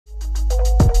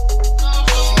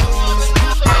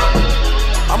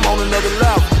another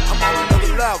level. I'm on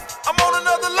another level. I'm on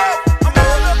another level. I'm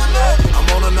on another level.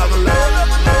 I'm on another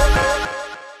level.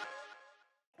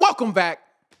 Welcome back.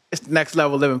 It's the Next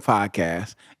Level Living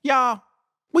Podcast. Y'all,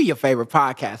 we your favorite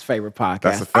podcast.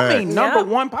 That's a fact. I mean, number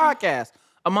one podcast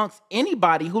amongst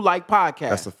anybody who like podcasts.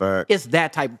 That's a fact. It's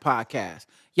that type of podcast.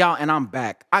 Y'all, and I'm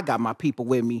back. I got my people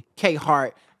with me, K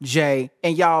Hart, Jay,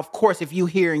 and y'all, of course, if you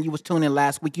here and you was tuning in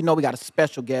last week, you know we got a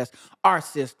special guest, our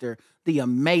sister, the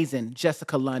amazing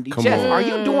Jessica Lundy. Jess, are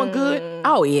you doing good?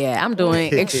 Oh, yeah, I'm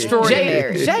doing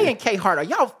extraordinary. Jay and K Hart, are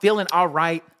y'all feeling all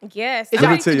right? Yes.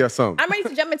 Let me tell you something. I'm ready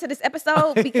to jump into this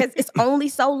episode because it's only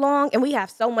so long and we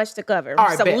have so much to cover. All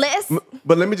right, so let's...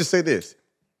 But let me just say this.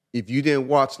 If you didn't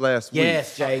watch last week,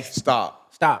 Jay.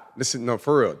 Stop. Listen, no,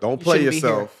 for real. Don't play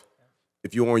yourself.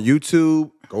 If you're on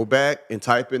YouTube, go back and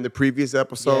type in the previous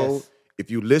episode. Yes. If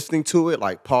you're listening to it,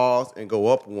 like pause and go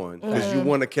up one because you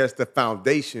want to catch the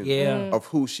foundation of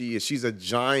who she is. She's a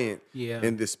giant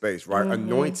in this space, right?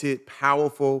 Anointed,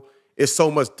 powerful. It's so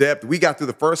much depth. We got through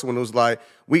the first one. It was like,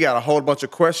 we got a whole bunch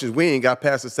of questions. We ain't got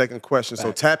past the second question.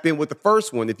 So tap in with the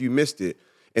first one if you missed it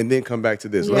and then come back to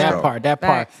this. Let's go. That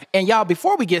part. And y'all,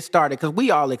 before we get started, because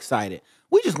we all excited,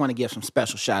 we just want to give some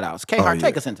special shout outs. K-Hart,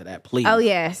 take us into that, please. Oh,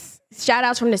 yes. Shout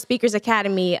outs from the Speakers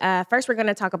Academy. First, we're going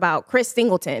to talk about Chris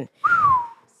Singleton.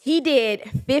 He did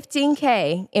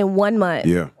 15K in 1 month.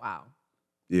 Yeah. Wow.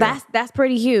 Yeah. That's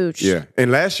pretty huge. Yeah.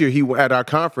 And last year, he at our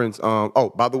conference,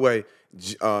 by the way,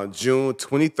 June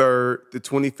 23rd to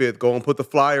 25th, go and put the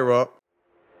flyer up.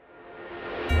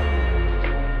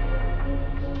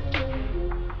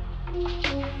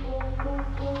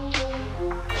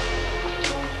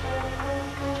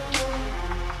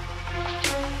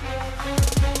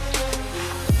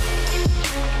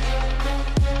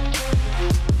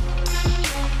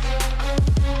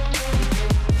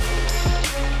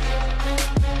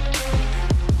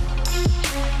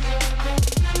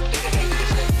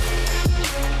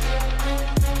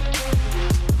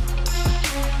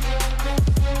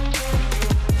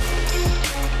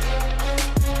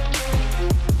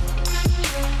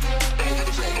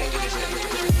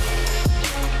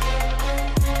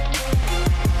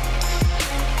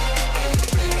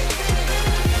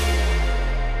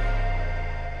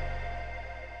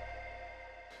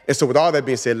 And so with all that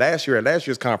being said, last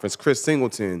year's conference, Chris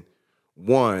Singleton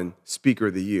won Speaker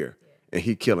of the Year. And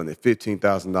he killing it,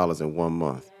 $15,000 in 1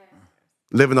 month.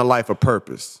 Living a life of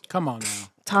purpose. Come on now.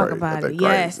 Talk Crazy. about it. Crazy.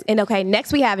 Yes. And okay,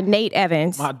 next we have Nate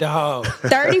Evans. My dog.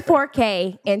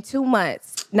 34K in 2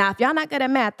 months. Now, if y'all not good at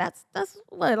math, that's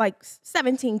what, like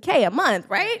 17K a month,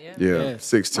 right? Yeah,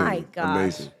 16. My gosh.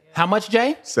 Amazing. How much,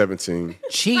 Jay? 17.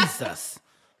 Jesus.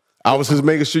 I was just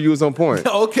making sure you was on point.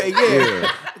 Okay,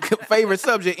 yeah. Favorite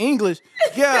subject, English.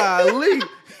 Golly.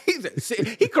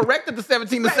 He corrected the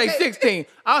 17 to say 16.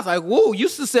 I was like, whoa, you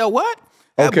used to sell what?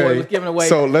 That boy was giving away.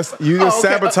 So you just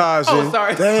sabotaging. Oh,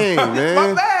 sorry. Dang, man.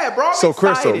 My bad, bro. So,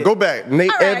 Crystal, go back.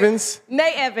 Nate Evans.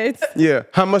 Nate Evans. Yeah.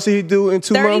 How much did he do in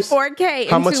 2 months? 34K in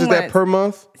How much 2 is months? that per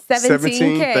month?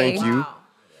 17K. Thank you.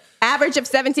 Average of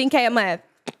 17K a month.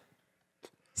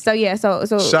 So, yeah. So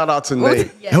shout out to Nate,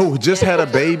 who just had a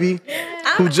baby.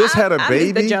 Who just had a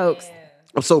baby. The jokes.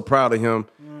 I'm so proud of him.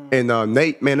 And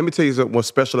Nate, man, let me tell you what's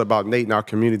special about Nate in our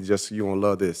community, just so you won't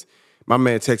love this. My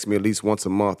man texts me at least once a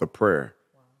month a prayer.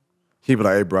 He be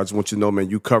like, hey, bro, I just want you to know, man,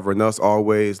 you covering us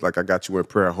always. Like, I got you in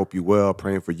prayer. I hope you well.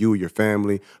 Praying for you and your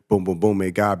family. Boom, boom, boom.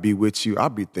 May God be with you. I'll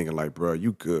be thinking like, bro,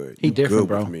 you good. He you different, good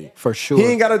bro. with me. For sure. He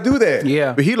ain't got to do that.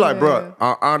 Yeah. But he like, bro,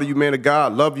 I honor you, man of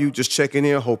God. Love you. Just checking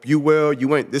in. Hope you well.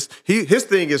 You ain't this. His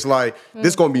thing is like,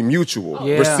 this going to be mutual,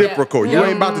 reciprocal. You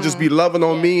ain't about to just be loving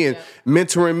on me and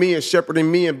mentoring me and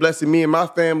shepherding me and blessing me and my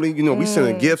family. You know, we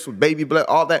sending gifts with baby bless,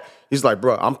 all that. He's like,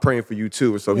 bro, I'm praying for you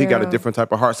too. And so he got a different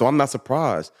type of heart. So I'm not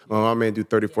surprised when my man do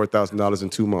 $34,000 in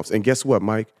 2 months. And guess what,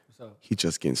 Mike? He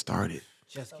just getting started.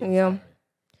 Yeah.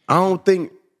 I don't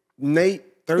think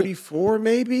Nate, 34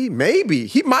 maybe? Maybe.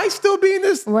 He might still be in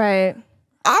this. Right.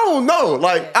 I don't know.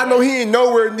 Like, I know he ain't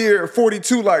nowhere near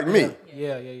 42 like me.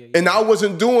 Yeah. And I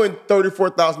wasn't doing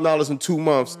 $34,000 in 2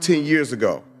 months 10 years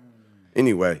ago.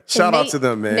 Anyway, shout out to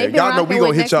them, man. Y'all know we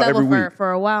gonna hit y'all every week.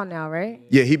 For a while now, right?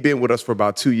 Yeah, he been with us for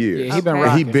about 2 years. Yeah, he been And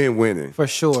rocking. he been winning. For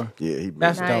sure. Yeah, he been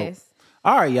That's winning. dope.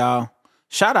 All right, y'all.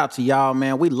 Shout out to y'all,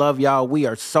 man. We love y'all. We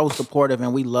are so supportive,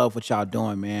 and we love what y'all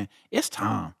doing, man. It's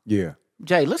time. Yeah.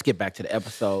 Jay, let's get back to the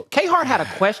episode. K-Hart had a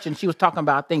question she was talking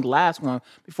about, I think, last one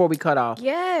before we cut off.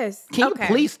 Yes. Can you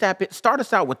please start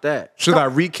us out with that? Should I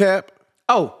recap?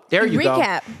 Oh, there you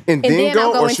recap. go. And then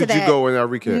I'll go, or into should you that. go in our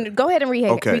recap? Go ahead and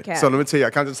Okay, recap. so let me tell you,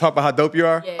 can I just talk about how dope you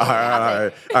are?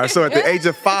 Yeah, all right. So at the age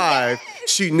of 5,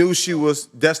 she knew she was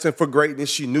destined for greatness.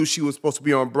 She knew she was supposed to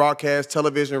be on broadcast,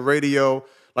 television, radio.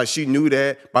 Like, she knew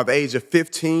that. By the age of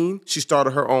 15, she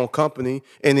started her own company.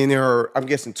 And in her, I'm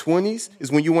guessing, 20s is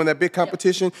when you won that big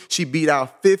competition. She beat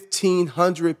out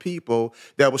 1,500 people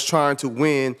that was trying to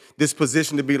win this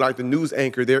position to be like the news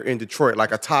anchor there in Detroit,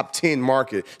 like a top 10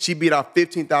 market. She beat out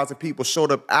 15,000 people,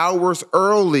 showed up hours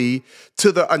early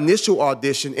to the initial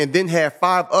audition, and then had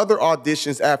 5 other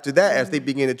auditions after that as they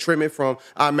began to trim it from,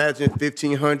 I imagine,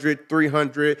 1,500,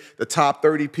 300, the top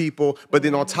 30 people. But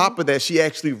then on top of that, she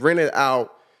actually rented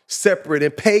out separate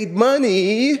and paid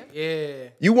money. Yeah.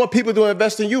 You want people to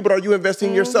invest in you, but are you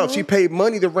investing in yourself? She paid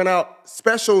money to rent out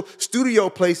special studio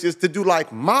places to do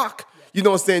like mock, you know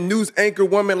what I'm saying, news anchor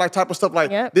woman, like type of stuff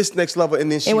like this next level, and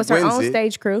then she wins it. It was her own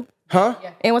stage crew. Huh?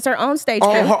 Yeah. It was her own stage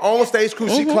crew. On her own stage crew.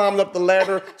 She climbed up the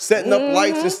ladder, setting up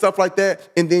lights and stuff like that.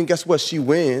 And then guess what? She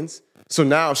wins. So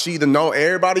now she either know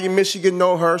everybody in Michigan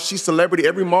know her. She's celebrity.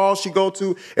 Every mall she go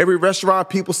to, every restaurant,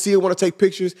 people see her, want to take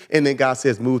pictures. And then God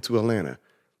says, move to Atlanta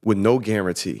with no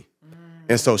guarantee.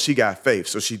 And so she got faith.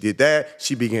 So she did that.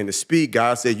 She began to speak.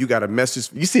 God said, you got a message.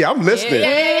 You see, I'm listening.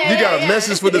 You got a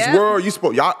message for this world.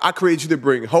 I created you to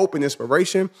bring hope and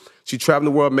inspiration. She traveled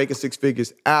the world making 6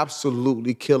 figures,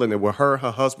 absolutely killing it. With her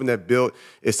husband that built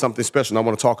is something special. And I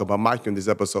want to talk about Mike in this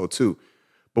episode too.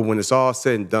 But when it's all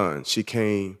said and done, she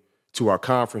came to our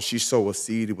conference. She sowed a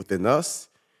seed within us.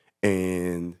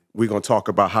 And we're going to talk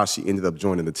about how she ended up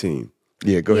joining the team.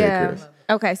 Yeah, go ahead, Chris.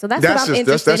 Okay, so that's what I'm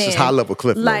interested in. That's just high level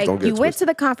cliff notes. Like, Don't get you went to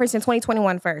the conference in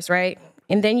 2021 first, right?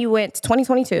 And then you went to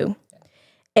 2022.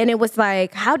 And it was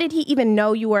like, how did he even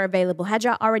know you were available? Had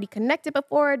y'all already connected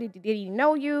before? Did he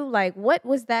know you? Like, what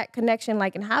was that connection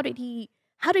like? And how did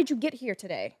you get here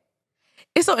today?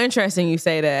 It's so interesting you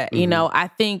say that. You know, I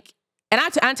think, and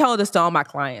I tell this to all my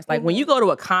clients, like when you go to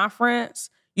a conference,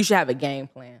 you should have a game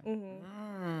plan.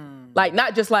 Like,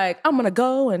 not just like, I'm going to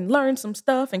go and learn some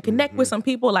stuff and connect with some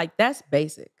people. Like, that's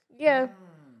basic. Yeah.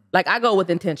 Like, I go with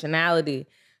intentionality.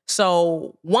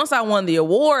 So once I won the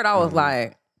award, I was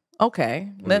like,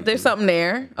 okay, there's something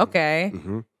there. Okay.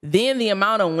 Then the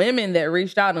amount of women that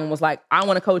reached out and was like, I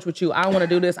want to coach with you. I want to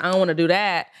do this. I want to do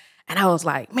that. And I was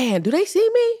like, man, do they see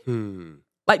me?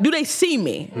 Like, do they see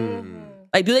me?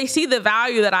 Like, do they see the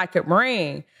value that I could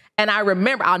bring? And I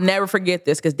remember, I'll never forget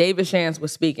this, because David Shands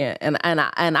was speaking, and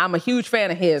I'm a huge fan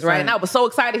of his, right? And I was so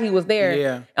excited he was there.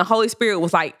 Yeah. And Holy Spirit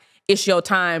was like, it's your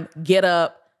time. Get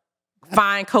up,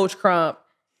 find Coach Crump,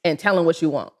 and tell him what you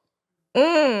want.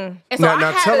 And so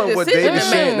now tell her what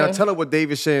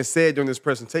David Shands said during this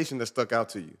presentation that stuck out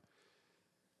to you.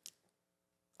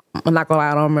 I'm not gonna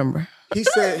lie, I don't remember. He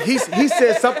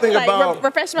said something like, about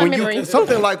refresh my memory.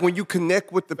 Something like when you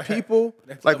connect with the people,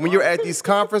 like when you're at these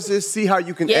conferences, see how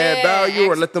you can add value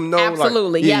or let them know.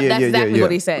 Absolutely, like, that's exactly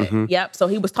what he said. Yep. So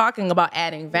he was talking about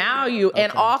adding value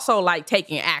and also like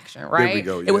taking action, right? There we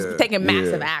go. It was taking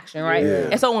massive action, right?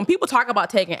 And so when people talk about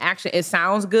taking action, it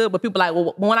sounds good, but people are like,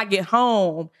 well, when I get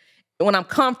home, when I'm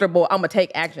comfortable, I'm gonna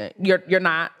take action. You're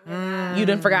not. You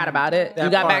didn't forgot about it.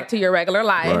 You got back to your regular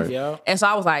life. Right. And so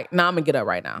I was like, nah, I'm gonna get up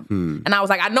right now. And I was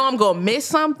like, I know I'm gonna miss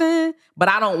something, but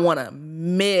I don't wanna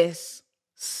miss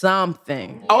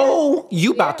something. Oh,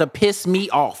 you about to piss me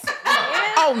off.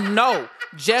 Oh no,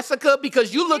 Jessica,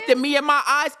 because you looked at me in my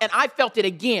eyes and I felt it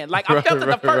again. Like I felt it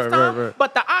the first time,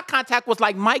 but the eye contact was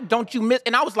like, Mike, don't you miss?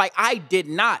 And I was like, I did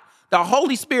not. The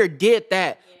Holy Spirit did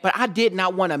that, but I did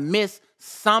not want to miss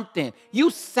something.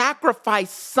 You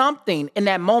sacrificed something in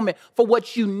that moment for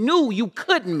what you knew you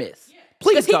couldn't miss.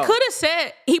 Please go.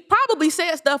 He probably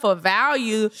said stuff of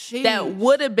value that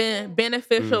would have been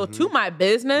beneficial to my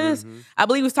business. I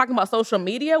believe he was talking about social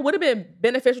media, would have been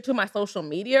beneficial to my social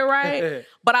media, right?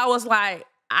 But I was like,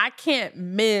 I can't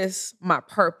miss my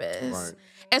purpose. Right.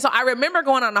 And so I remember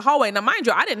going on the hallway. Now, mind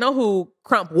you, I didn't know who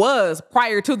Crump was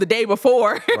prior to the day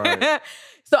before. Right.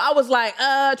 So I was like,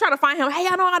 trying to find him. Hey,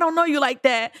 I don't know you like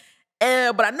that.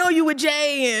 But I know you with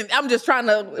Jay, and I'm just trying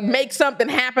to make something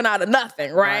happen out of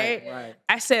nothing, right? Right.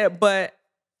 I said, but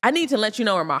I need to let you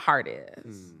know where my heart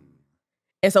is.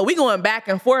 And so we going back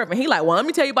and forth, and he like, well, let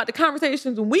me tell you about the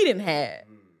conversations we didn't have.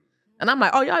 And I'm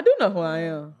like, oh, y'all do know who I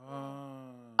am.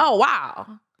 Oh,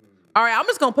 wow. All right, I'm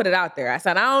just going to put it out there. I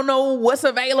said, I don't know what's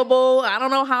available. I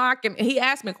don't know how I can. He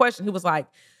asked me a question. He was like,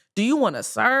 do you want to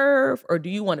serve or do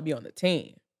you want to be on the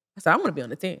team? I said, I want to be on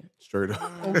the team. Straight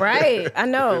up. Right. I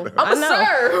know. I'm going to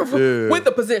serve with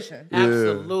the position. Yeah.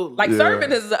 Absolutely. Like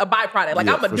serving is a byproduct. Like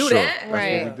I'm going to do that.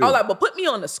 Right. I was like, but put me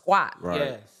on the squad. Right.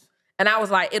 Yes. And I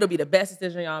was like, it'll be the best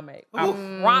decision y'all make. I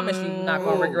promise you, you're not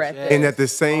going to regret this. And at the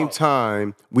same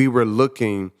time, we were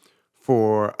looking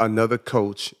for another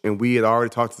coach, and we had already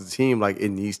talked to the team like it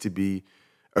needs to be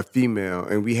a female,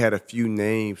 and we had a few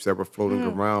names that were floating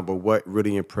around, but what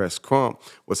really impressed Crump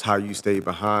was how you stayed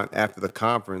behind after the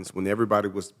conference when everybody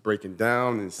was breaking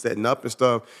down and setting up and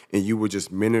stuff, and you were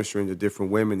just ministering to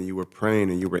different women, and you were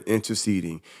praying, and you were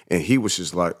interceding, and he was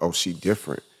just like, oh, she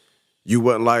different. You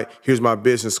wasn't like, here's my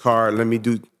business card, let me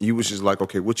do, you was just like,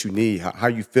 okay, what you need, how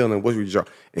you feeling, what's your job?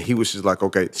 And he was just like,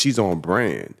 okay, she's on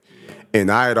brand. And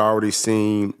I had already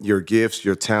seen your gifts,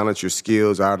 your talents, your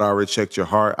skills. I had already checked your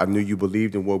heart. I knew you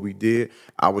believed in what we did.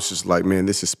 I was just like, man,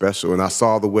 this is special. And I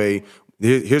saw the way,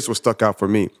 here's what stuck out for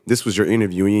me. This was your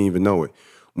interview, and you didn't even know it.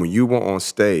 When you were on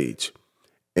stage,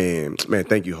 and man,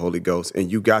 thank you, Holy Ghost, and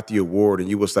you got the award, and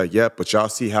you was like, yep, but y'all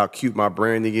see how cute my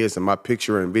branding is and my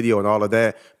picture and video and all of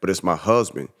that, but it's my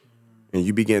husband. And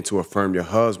you begin to affirm your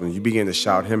husband. You begin to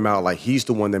shout him out like he's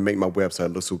the one that make my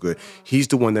website look so good. He's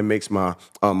the one that makes my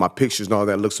my pictures and all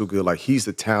that look so good. Like he's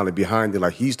the talent behind it.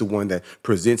 Like he's the one that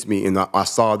presents me. And I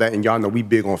saw that. And y'all know we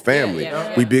big on family.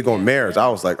 We big on marriage. I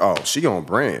was like, oh, she on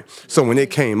brand. So when it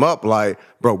came up, like,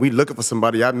 bro, we looking for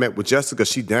somebody. I met with Jessica.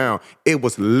 She down. It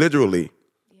was literally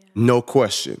no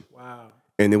question.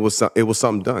 And it was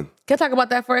something done. Can I talk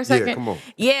about that for a second? Yeah, come on.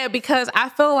 Yeah, because I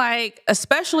feel like,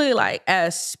 especially like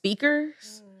as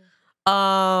speakers,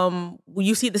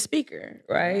 you see the speaker,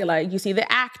 right? Like you see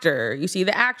the actor, you see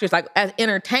the actress. Like as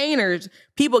entertainers,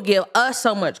 people give us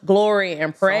so much glory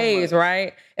and praise,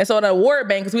 right? And so the award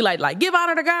bankers, we like give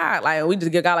honor to God. Like we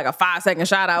just give God like a 5-second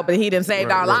shout out, but he didn't save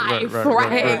our life,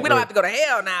 right? We don't have to go to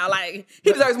hell now. Like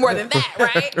he deserves more than that,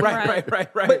 right?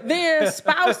 Right. But then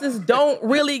spouses don't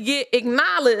really get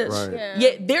acknowledged,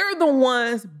 yet they're the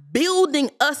ones building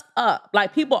us up.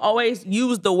 Like people always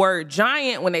use the word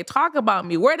giant when they talk about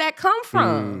me. Where'd that come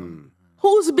from?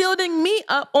 Who's building me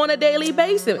up on a daily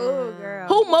basis? Ooh, girl.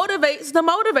 Who motivates the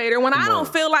motivator? When I don't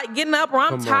feel like getting up or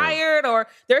I'm tired or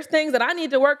there's things that I need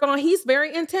to work on, he's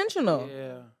very intentional.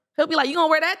 Yeah. He'll be like, you gonna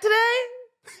wear that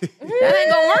today? That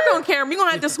ain't gonna work on camera. You're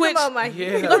gonna have to switch.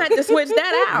 You're gonna have to switch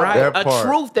that out. Right. That A part.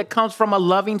 truth that comes from a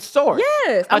loving source.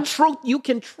 Yes. A truth you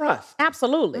can trust.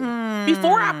 Absolutely.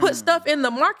 Before I put stuff in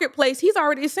the marketplace, he's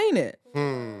already seen it.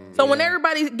 So when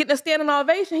everybody's getting a standing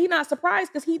ovation, he's not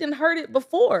surprised because he didn't heard it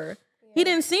before. He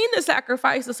didn't see the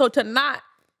sacrifices. So to not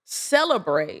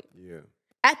celebrate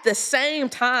at the same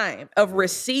time of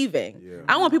receiving,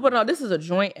 I want people to know this is a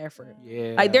joint effort.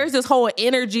 Yeah. Like there's this whole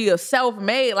energy of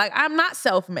self-made. Like I'm not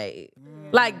self-made.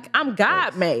 Like I'm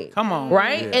God-made. Come on.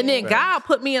 Right? Yeah, and then God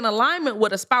put me in alignment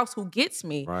with a spouse who gets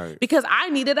me because I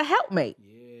needed a helpmate.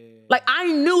 Like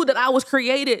I knew that I was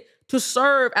created to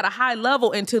serve at a high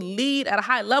level and to lead at a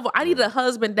high level. I needed a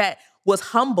husband that was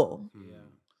humble.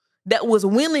 That was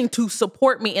willing to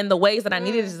support me in the ways that I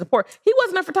needed to support. He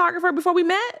wasn't a photographer before we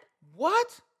met.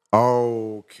 What?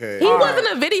 Okay. He wasn't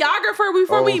a videographer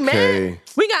before we met.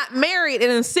 We got married,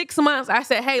 and in 6 months, I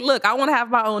said, hey, look, I want to have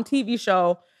my own TV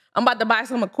show. I'm about to buy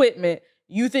some equipment.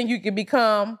 You think you could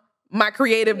become my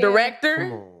creative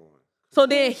director? So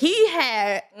then he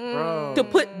had to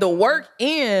put the work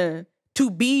in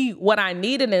to be what I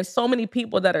needed. And so many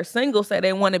people that are single say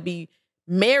they want to be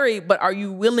married, but are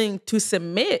you willing to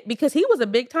submit? Because he was a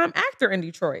big time actor in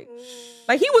Detroit.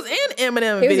 Like he was in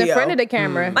Eminem He video. was in front of the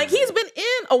camera. Like he's been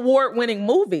in award-winning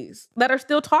movies that are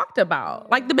still talked about.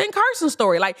 Like the Ben Carson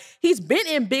story. Like he's been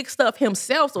in big stuff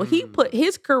himself. So he put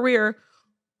his career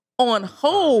on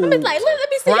hold. It's like, let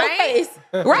me see your face.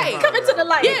 Right. Come into the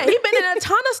light. Yeah, he's been in a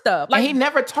ton of stuff. Like Like he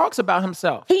never talks about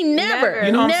himself. he never,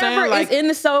 You know what I'm saying? never Like- is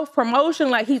into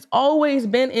self-promotion. Like he's always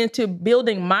been into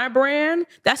building my brand.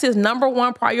 That's his number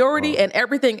one priority. And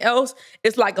everything else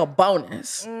is like a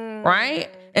bonus. Right?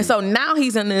 And so now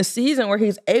he's in this season where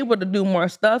he's able to do more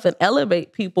stuff and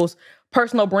elevate people's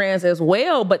personal brands as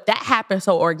well. But that happened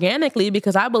so organically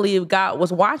because I believe God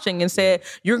was watching and said,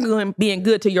 you're being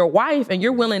good to your wife and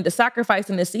you're willing to sacrifice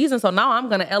in this season. So now I'm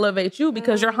going to elevate you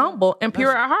because you're humble and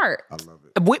pure at heart. I love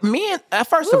it. With me,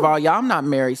 first of all, y'all, I'm not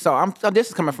married, so this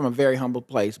is coming from a very humble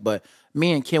place. But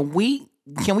men, can we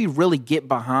really get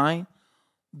behind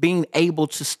being able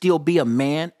to still be a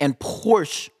man and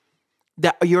push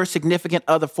that your significant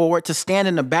other forward to stand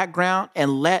in the background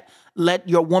and let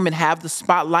your woman have the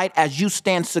spotlight as you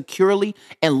stand securely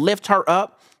and lift her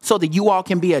up so that you all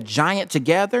can be a giant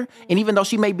together? And even though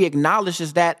she may be acknowledged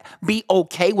as that, be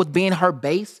okay with being her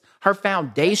base, her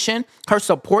foundation, her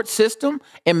support system,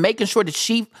 and making sure that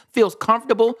she feels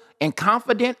comfortable and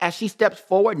confident as she steps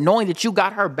forward, knowing that you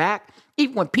got her back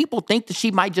even when people think that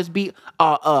she might just be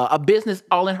a business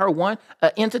all in her one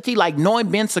entity, like knowing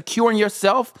being secure in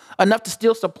yourself enough to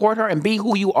still support her and be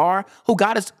who you are, who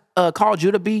God has called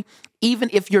you to be, even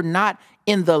if you're not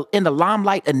in the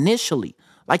limelight initially.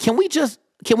 Like, can we just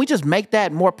make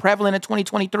that more prevalent in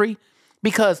 2023?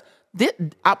 Because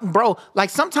bro, like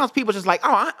sometimes people just like,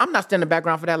 oh, I'm not standing in the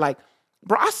background for that. Like,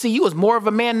 bro, I see you as more of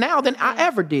a man now than I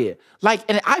ever did. Like,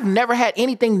 and I've never had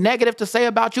anything negative to say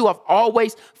about you. I've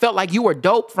always felt like you were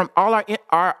dope from all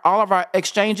of our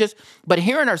exchanges. But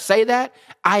hearing her say that,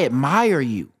 I admire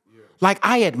you. Like,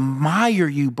 I admire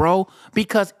you, bro,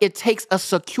 because it takes a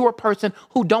secure person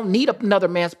who don't need another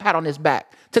man's pat on his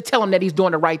back to tell him that he's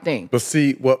doing the right thing. But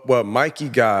see, what Mikey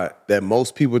got that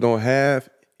most people don't have,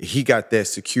 he got that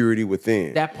security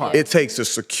within. That part. It takes a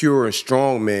secure and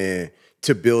strong man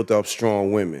to build up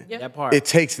strong women. Yep. That part. It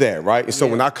takes that, right? And so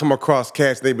when I come across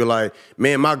cats, they be like,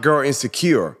 man, my girl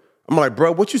insecure. I'm like,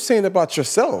 bro, what you saying about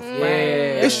yourself?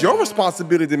 Yeah. It's your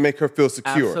responsibility to make her feel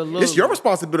secure. Absolutely. It's your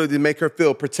responsibility to make her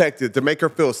feel protected, to make her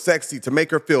feel sexy, to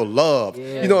make her feel loved.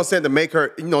 Yeah. You know what I'm saying? To make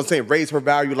her, you know what I'm saying, raise her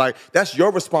value. Like, that's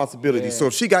your responsibility. Yeah. So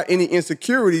if she got any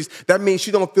insecurities, that means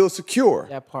she don't feel secure.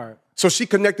 That part. So she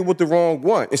connected with the wrong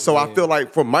one. And so I feel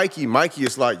like for Mikey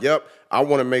is like, yep, I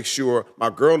want to make sure my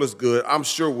girl is good. I'm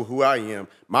sure with who I am.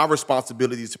 My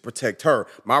responsibility is to protect her.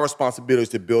 My responsibility is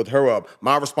to build her up.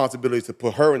 My responsibility is to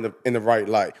put her in the right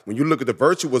light. When you look at the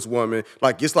virtuous woman,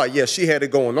 like it's like, yeah, she had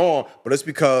it going on, but it's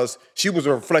because she was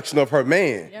a reflection of her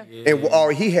man and what all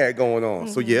he had going on.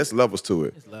 So yeah, it's levels to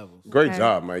it. It's levels. Great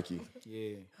job, Mikey.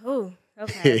 Yeah. Ooh.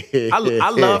 Okay. I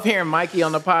love hearing Mikey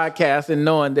on the podcast and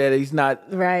knowing that he's not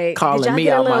calling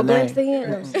me out my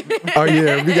name. Oh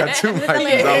yeah, we got two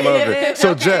Mikeys. I love it.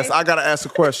 So Jess, I gotta ask a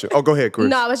question. Oh, go ahead, Chris.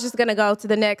 No, I was just gonna go to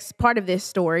the next part of this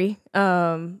story.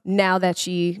 Now that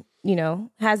she,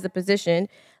 has the position,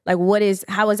 like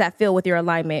how does that feel with your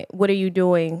alignment? What are you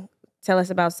doing? Tell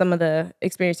us about some of the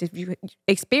experiences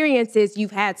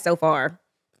you've had so far.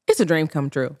 It's a dream come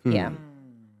true. Yeah.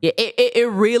 Yeah, it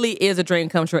really is a dream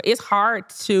come true. It's hard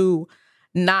to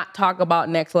not talk about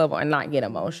next level and not get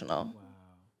emotional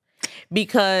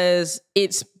because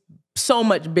it's so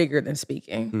much bigger than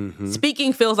speaking. Mm-hmm.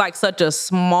 Speaking feels like such a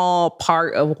small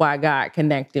part of why God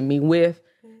connected me with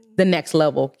the next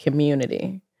level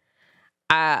community.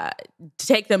 To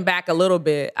take them back a little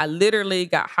bit, I literally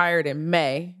got hired in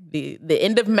May, the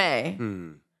end of May,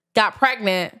 got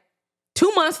pregnant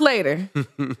 2 months later.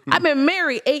 I've been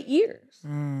married 8 years.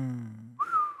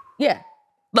 Yeah.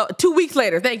 No, 2 weeks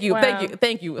later. Thank you. Wow.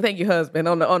 Thank you, husband,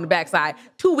 on the backside.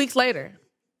 2 weeks later.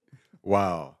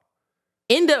 Wow.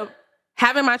 End up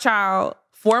having my child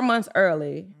 4 months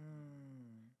early.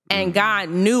 And God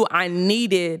knew I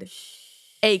needed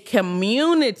a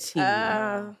community.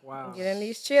 Wow. Getting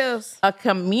these chills. A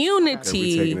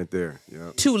community taking it there.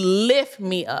 Yep. To lift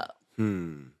me up.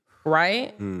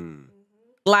 Right?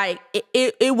 Like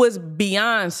it was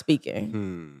beyond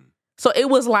speaking. So it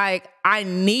was like I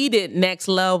needed next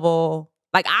level.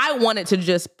 Like I wanted to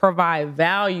just provide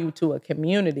value to a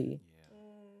community.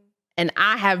 And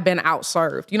I have been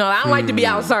outserved. I don't like to be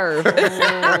outserved. You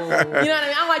know what I mean?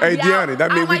 I don't like to be Gianni,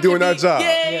 that means we doing our job.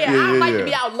 Yeah. I don't like to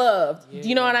be outloved. Do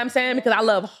you know what I'm saying? Because I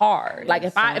love hard. Like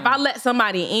if I let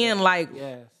somebody in, like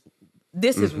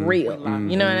this is real.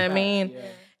 You know what I mean? Yeah.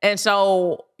 And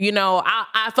so,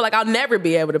 I feel like I'll never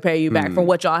be able to pay you back for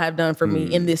what y'all have done for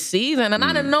me in this season. And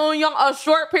I done known y'all a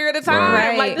short period of time.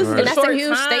 Right. Like this is and a that's short a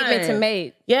huge time. statement to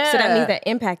make. Yeah. So that means that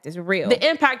impact is real. The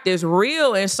impact is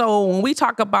real. And so when we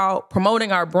talk about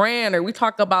promoting our brand or we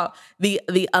talk about the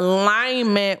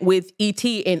alignment with ET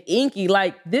and Inky,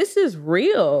 like this is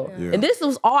real. Yeah. And this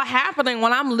was all happening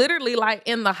when I'm literally like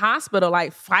in the hospital,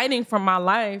 like fighting for my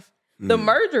life. The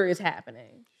merger is happening.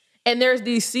 And there's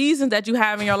these seasons that you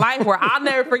have in your life where I'll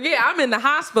never forget. I'm in the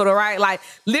hospital, right? Like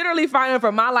literally fighting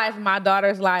for my life and my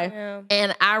daughter's life. Yeah.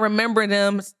 And I remember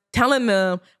them telling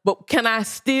them, but can I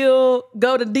still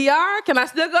go to DR? Can I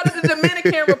still go to the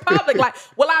Dominican Republic? Like,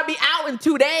 will I be out in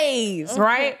 2 days,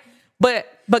 right? But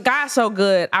God's so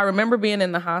good. I remember being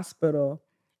in the hospital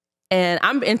and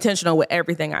I'm intentional with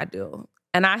everything I do.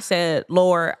 And I said,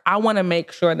 Lord, I want to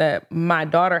make sure that my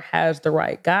daughter has the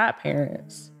right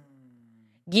godparents.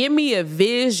 Give me a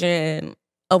vision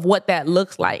of what that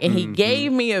looks like. And he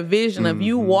gave me a vision of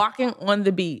you walking on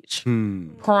the beach,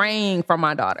 praying for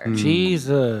my daughter.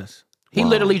 Jesus. He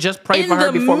literally just prayed for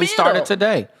her before we started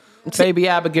today. Baby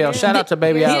Abigail. Shout out to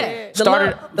Baby Abigail.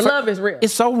 The love is real.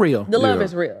 It's so real. The love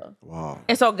is real. Wow.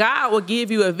 And so God will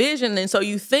give you a vision. And so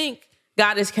you think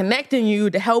God is connecting you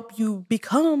to help you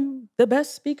become the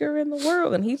best speaker in the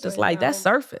world. And he's just like, that's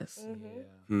surface.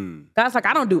 God's like,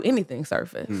 I don't do anything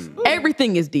surface.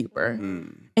 Everything is deeper.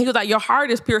 And he was like, your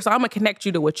heart is pure, so I'm going to connect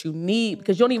you to what you need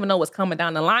because you don't even know what's coming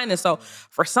down the line. And so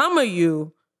for some of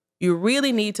you, you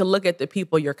really need to look at the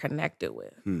people you're connected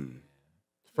with.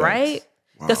 Right?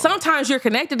 Because sometimes you're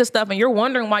connected to stuff and you're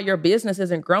wondering why your business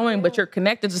isn't growing, but you're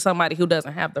connected to somebody who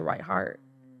doesn't have the right heart.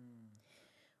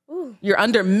 You're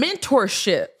under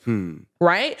mentorship,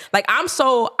 right? Like I'm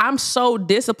so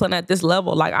disciplined at this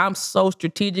level. Like I'm so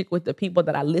strategic with the people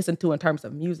that I listen to in terms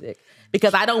of music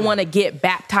because I don't want to get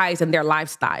baptized in their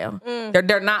lifestyle.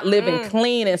 They're not living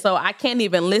clean. And so I can't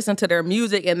even listen to their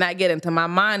music and not get into my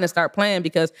mind and start playing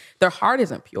because their heart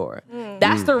isn't pure.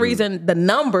 That's the reason the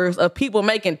numbers of people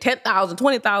making 10,000,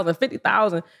 20,000,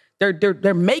 50,000,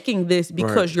 they're making this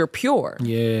because you're pure.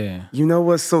 Yeah. You know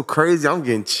what's so crazy? I'm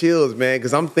getting chills, man,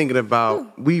 because I'm thinking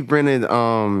about, we rented,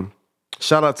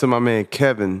 shout out to my man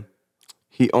Kevin.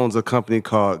 He owns a company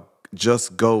called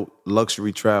Just Go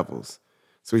Luxury Travels.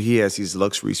 So he has these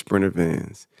luxury Sprinter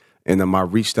vans. And I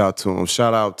reached out to him.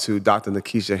 Shout out to Dr.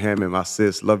 Nakisha Hammond, my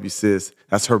sis. Love you, sis.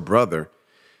 That's her brother.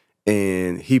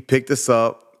 And he picked us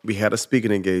up. We had a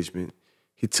speaking engagement.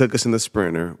 He took us in the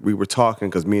Sprinter. We were talking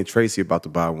because me and Tracy were about to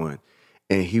buy one.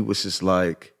 And he was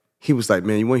like,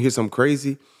 man, you want to hear something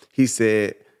crazy? He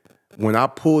said, when I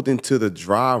pulled into the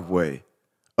driveway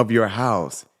of your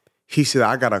house, he said,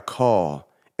 I got a call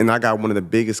and I got one of the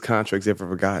biggest contracts I've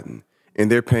ever gotten. And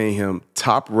they're paying him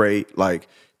top rate, like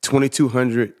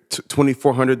 $2,200,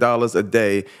 $2,400 a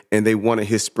day. And they wanted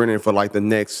his Sprinter for like the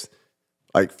next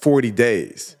 40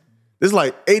 days. This is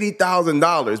like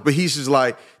 $80,000, but he's just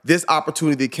like, this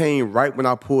opportunity came right when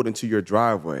I pulled into your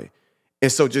driveway.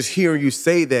 And so just hearing you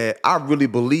say that, I really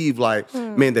believe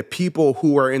man, the people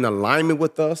who are in alignment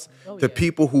with us, the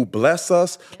people who bless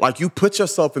us, like you put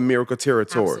yourself in miracle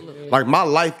territory. Absolutely. Like my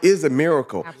life is a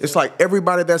miracle. Absolutely. It's like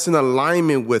everybody that's in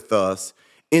alignment with us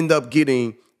end up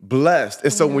getting blessed.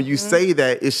 And so when you say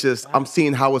that, it's just, I'm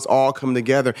seeing how it's all come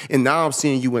together. And now I'm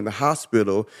seeing you in the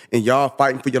hospital and y'all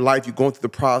fighting for your life. You're going through the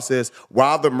process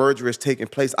while the merger is taking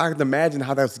place. I can imagine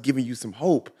how that's giving you some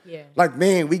hope. Yeah. Like,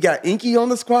 man, we got Inky on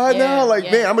the squad now. Like,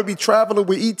 man, I'm going to be traveling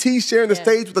with E.T., sharing the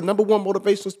stage with the #1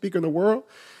 motivational speaker in the world.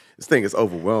 This thing is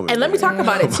overwhelming. And let me talk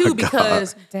about it too,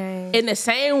 because in the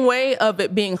same way of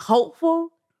it being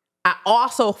hopeful, I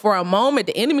also, for a moment,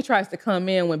 the enemy tries to come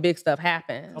in when big stuff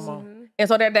happens. Come on. And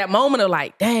so there's that moment of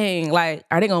like, dang, like,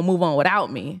 are they gonna move on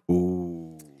without me?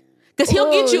 Because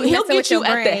he'll get you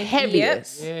at the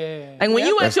heaviest. Yeah. Like when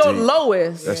you at your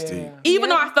lowest, even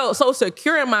though I felt so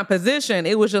secure in my position,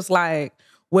 it was just like,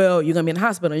 well, you're gonna be in the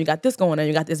hospital, you got this going on,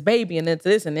 you got this baby, and it's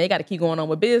this, and they gotta keep going on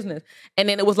with business. And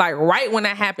then it was like right when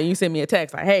that happened, you sent me a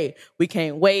text like, hey, we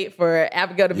can't wait for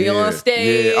Abigail to be on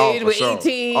stage with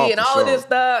E.T. and all of this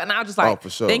stuff. And I was just like,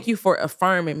 thank you for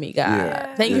affirming me, God.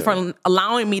 Yeah. Thank you for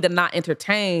allowing me to not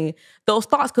entertain those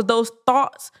thoughts, because those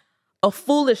thoughts of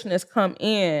foolishness come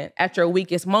in at your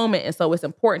weakest moment. And so it's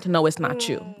important to know it's not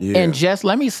you. Yeah. And Jess,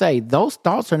 let me say, those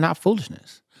thoughts are not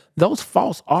foolishness. Those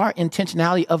thoughts are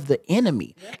intentionality of the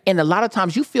enemy. And a lot of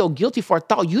times you feel guilty for a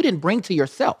thought you didn't bring to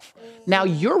yourself. Now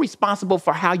you're responsible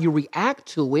for how you react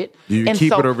to it. You and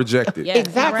keep it or reject it.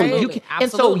 Exactly. Right.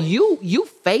 And so you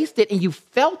faced it and you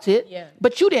felt it,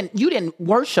 but you didn't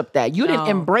worship that. You didn't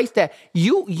embrace that.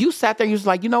 You sat there, you was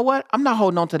like, you know what? I'm not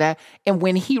holding on to that. And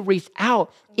when he reached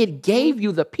out, it gave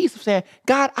you the peace of saying,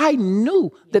 God, I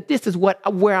knew that this is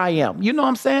where I am. You know what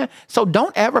I'm saying? So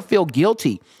don't ever feel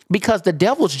guilty, because the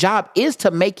devil's job is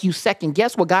to make you second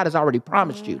guess what God has already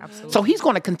promised you. Absolutely. So he's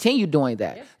going to continue doing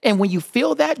that. Yeah. And when you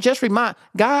feel that, just remind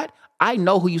God, I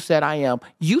know who you said I am.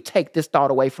 You take this thought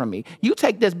away from me. You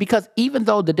take this, because even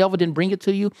though the devil didn't bring it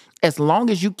to you, as long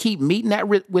as you keep meeting that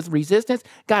with resistance,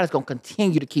 God is going to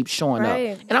continue to keep showing up.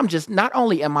 And I'm just, not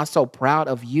only am I so proud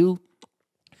of you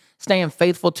staying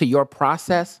faithful to your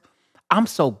process, I'm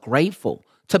so grateful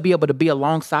to be able to be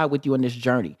alongside with you in this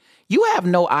journey. You have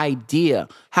no idea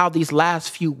how these last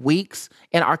few weeks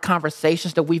and our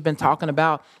conversations that we've been talking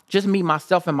about, just me,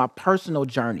 myself, and my personal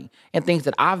journey and things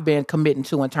that I've been committing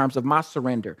to in terms of my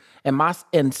surrender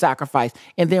and sacrifice,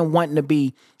 and then wanting to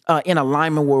be in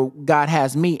alignment where God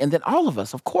has me, and then all of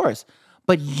us, of course.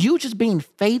 But you just being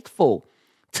faithful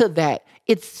to that,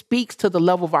 it speaks to the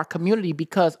level of our community,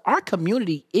 because our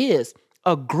community is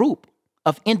a group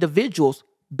of individuals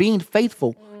being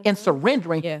faithful and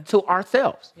surrendering to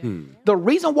ourselves. The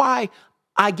reason why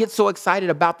I get so excited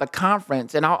about the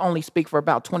conference, and I'll only speak for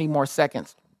about 20 more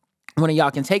seconds, one of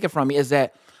y'all can take it from me, is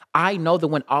that I know that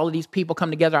when all of these people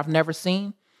come together I've never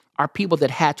seen, are people that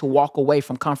had to walk away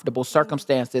from comfortable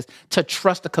circumstances to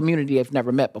trust a community they've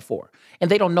never met before.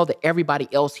 And they don't know that everybody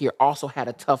else here also had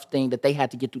a tough thing that they had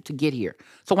to get through to get here.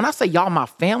 So when I say y'all my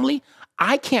family,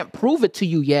 I can't prove it to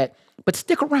you yet, but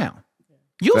stick around.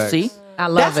 You'll see. I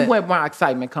love That's where my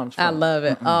excitement comes from. I love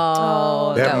it.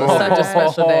 Oh, That that was moment. such a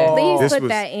special day. Please put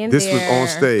that in there. This was on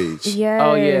stage. Yes.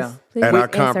 Oh, yeah. Please At our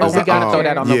insert conference. Oh, we that gotta in throw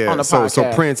there. that on the podcast.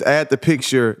 So Prince, add the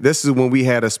picture. This is when we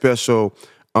had a special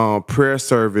prayer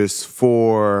service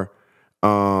for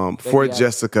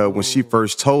Jessica when she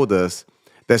first told us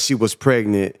that she was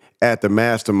pregnant at the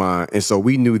mastermind. And so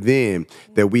we knew then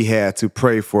that we had to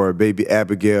pray for baby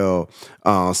Abigail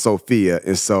Sophia.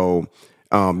 And so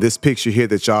this picture here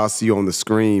that y'all see on the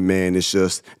screen, man, it's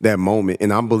just that moment.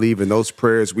 And I'm believing those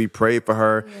prayers we prayed for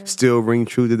her still ring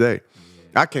true today.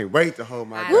 I can't wait to hold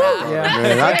my granddaughter,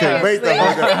 man. I can't wait to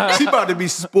hold her. She about to be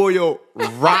spoiled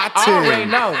rotten. I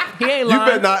already know. He ain't You lying.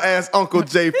 better not ask Uncle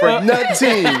Jay for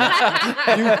nothing.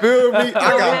 You feel me? I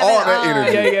got all that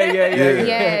energy. Yeah.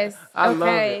 Yes. I love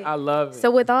Okay. it. I love it.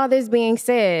 So with all this being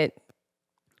said,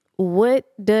 what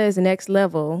does next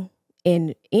level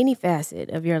in any facet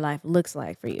of your life looks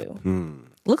like for you?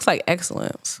 Looks like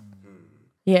excellence.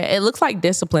 Yeah, it looks like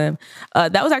discipline.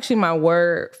 That was actually my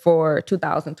word for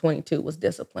 2022 was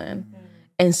discipline.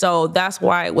 And so that's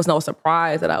why it was no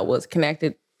surprise that I was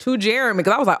connected to Jeremy,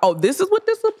 because I was like, oh, this is what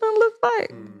discipline looks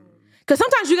like. Because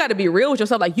sometimes you got to be real with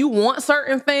yourself. Like, you want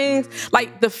certain things.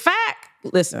 Like, the fact,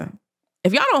 listen,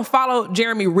 if y'all don't follow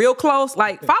Jeremy real close,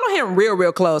 like, follow him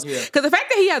real close. Because the fact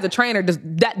that he has a trainer,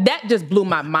 that just blew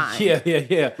my mind. Yeah.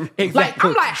 Exactly. Like,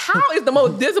 I'm like, how is the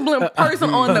most disciplined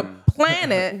person on the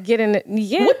planet? Getting it,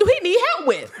 yeah. What do he need help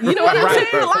with? You know what I'm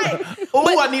saying? Like,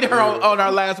 Oh, I needed her on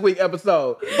our last week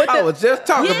episode. I was just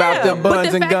talking about them but buns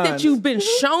the and fact guns. that you've been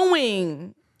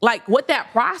showing like what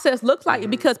that process looks like,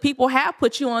 because people have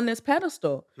put you on this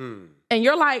pedestal, and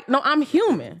you're like, no, I'm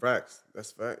human. Facts.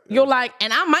 That's fact. You're like,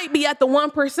 and I might be at the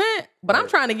 1%, but I'm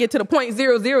trying to get to the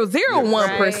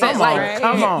 0.0001%. Right.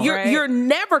 Come on. You're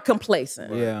never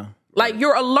complacent. Yeah. Like,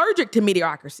 you're allergic to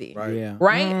mediocrity. Right. Yeah.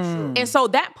 Right? And so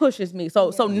that pushes me.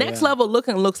 So next level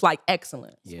looks like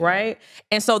excellence, right?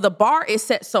 And so the bar is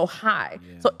set so high.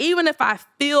 So even if I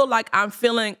feel like I'm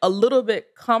feeling a little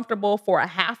bit comfortable for a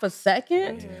half a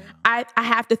second, I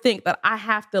have to think that I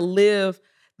have to live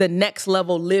the next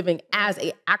level living as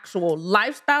a actual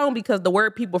lifestyle, because the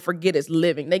word people forget is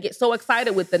living. They get so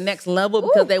excited with the next level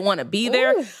because they want to be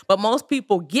there. But most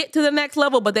people get to the next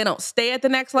level, but they don't stay at the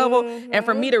next level. And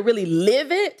for me to really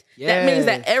live it, that means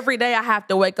that every day I have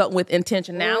to wake up with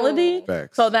intentionality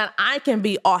so that I can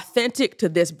be authentic to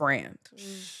this brand.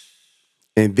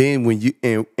 And then when you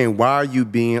and while you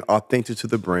being authentic to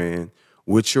the brand,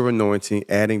 with your anointing,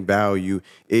 adding value,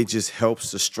 it just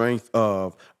helps the strength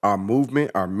of our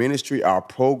movement, our ministry, our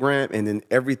program, and then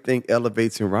everything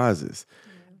elevates and rises.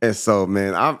 And so,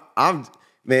 man,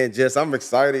 I'm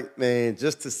excited, man,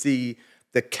 just to see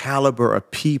the caliber of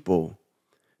people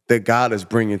that God is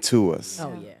bringing to us.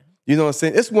 Oh, yeah. You know what I'm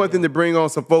saying? It's one thing to bring on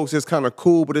some folks that's kind of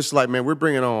cool, but it's like, man, we're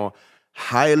bringing on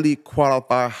highly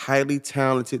qualified, highly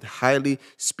talented, highly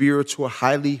spiritual,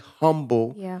 highly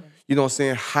humble. Yeah. You know what I'm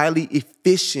saying? Highly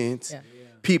efficient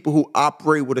people who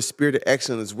operate with a spirit of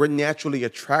excellence. We're naturally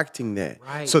attracting that.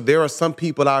 Right. So there are some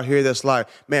people out here that's like,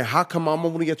 man, how come I'm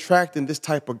only attracting this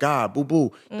type of guy?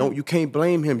 Boo-boo. You can't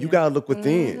blame him. You got to look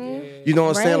within. You know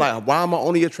what I'm saying? Like, why am I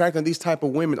only attracting these type of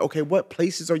women? Okay, what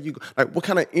places are you, like, what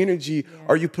kind of energy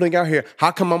are you putting out here?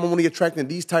 How come I'm only attracting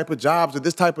these type of jobs or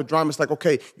this type of drama? It's like,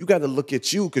 okay, you got to look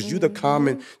at you because you're the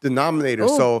common denominator.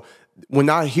 So when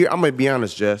I hear, I'm going to be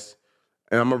honest, Jess,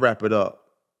 and I'm going to wrap it up.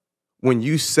 When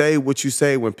you say what you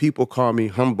say, when people call me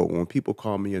humble, when people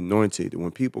call me anointed,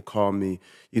 when people call me,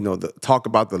 talk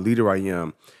about the leader I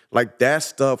am, like that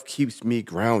stuff keeps me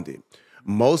grounded.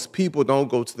 Most people don't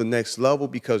go to the next level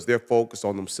because they're focused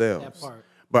on themselves. That part.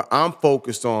 But I'm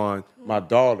focused on my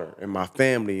daughter and my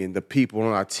family and the people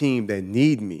on our team that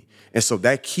need me. And so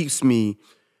that keeps me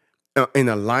in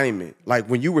alignment. Like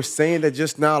when you were saying that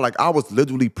just now, like I was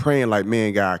literally praying like,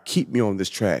 man, God, keep me on this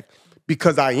track.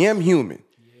 Because I am human.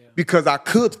 Because I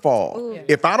could fall.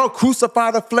 If I don't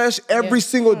crucify the flesh every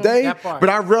single day, but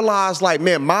I realize like,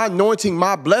 man, my anointing,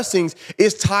 my blessings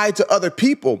is tied to other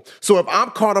people. So if I'm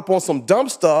caught up on some dumb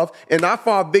stuff and I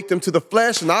fall victim to the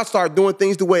flesh and I start doing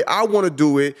things the way I want to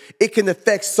do it, it can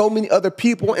affect so many other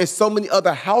people and so many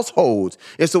other households.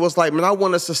 And so it's like, man, I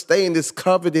want to sustain this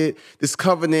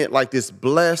covenant, like this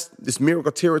blessed, this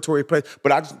miracle territory place.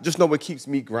 But I just know it keeps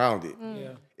me grounded.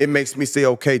 It makes me say,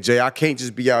 okay, Jay, I can't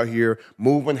just be out here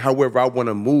moving however I want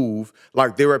to move.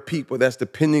 Like there are people that's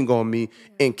depending on me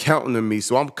and counting on me.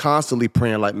 So I'm constantly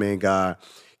praying like, man, God,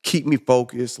 keep me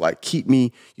focused, like keep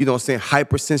me, you know what I'm saying,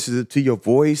 hypersensitive to your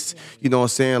voice. You know what I'm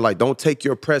saying? Like, don't take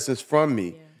your presence from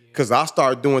me. Because I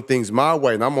start doing things my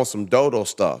way and I'm on some dodo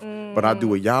stuff. But I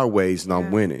do it y'all ways and I'm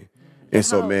winning. And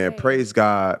so, man, praise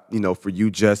God, you know, for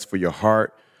you, Jess, for your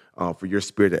heart, for your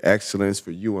spirit of excellence,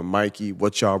 for you and Mikey,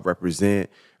 what y'all represent.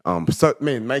 So,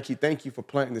 man, Mikey, thank you for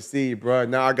planting the seed, bro.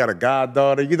 Now I got a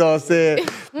goddaughter, you know what I'm saying?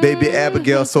 Baby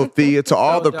Abigail, Sophia, to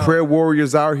all the prayer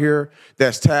warriors out here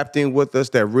that's tapped in with us,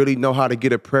 that really know how to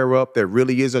get a prayer up, that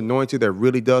really is anointed, that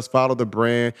really does follow the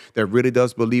brand, that really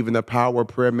does believe in the power of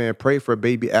prayer, man. Pray for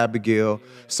baby Abigail,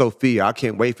 Sophia. I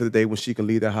can't wait for the day when she can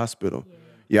leave the hospital.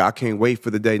 Yeah, I can't wait for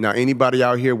the day. Now, anybody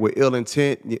out here with ill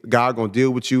intent, God gonna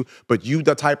deal with you. But you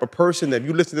the type of person that if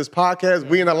you listen to this podcast,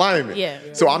 we in alignment.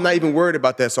 So I'm not even worried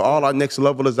about that. So all our next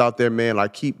levelers out there, man,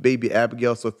 like keep baby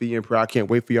Abigail Sophia in prayer. I can't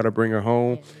wait for y'all to bring her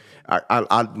home.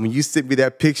 When you sent me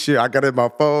that picture, I got it in my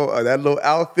phone, that little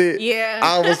outfit.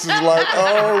 I was just like,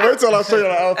 oh, wait till I show you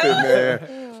the outfit,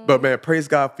 man. But man, praise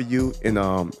God for you. And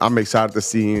I'm excited to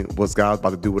see what God's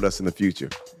about to do with us in the future.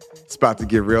 It's about to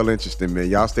get real interesting, man.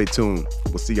 Y'all stay tuned.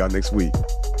 We'll see y'all next week.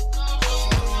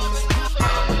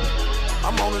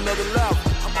 I'm on another level.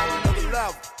 I'm on another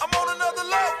level. I'm on another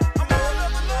level.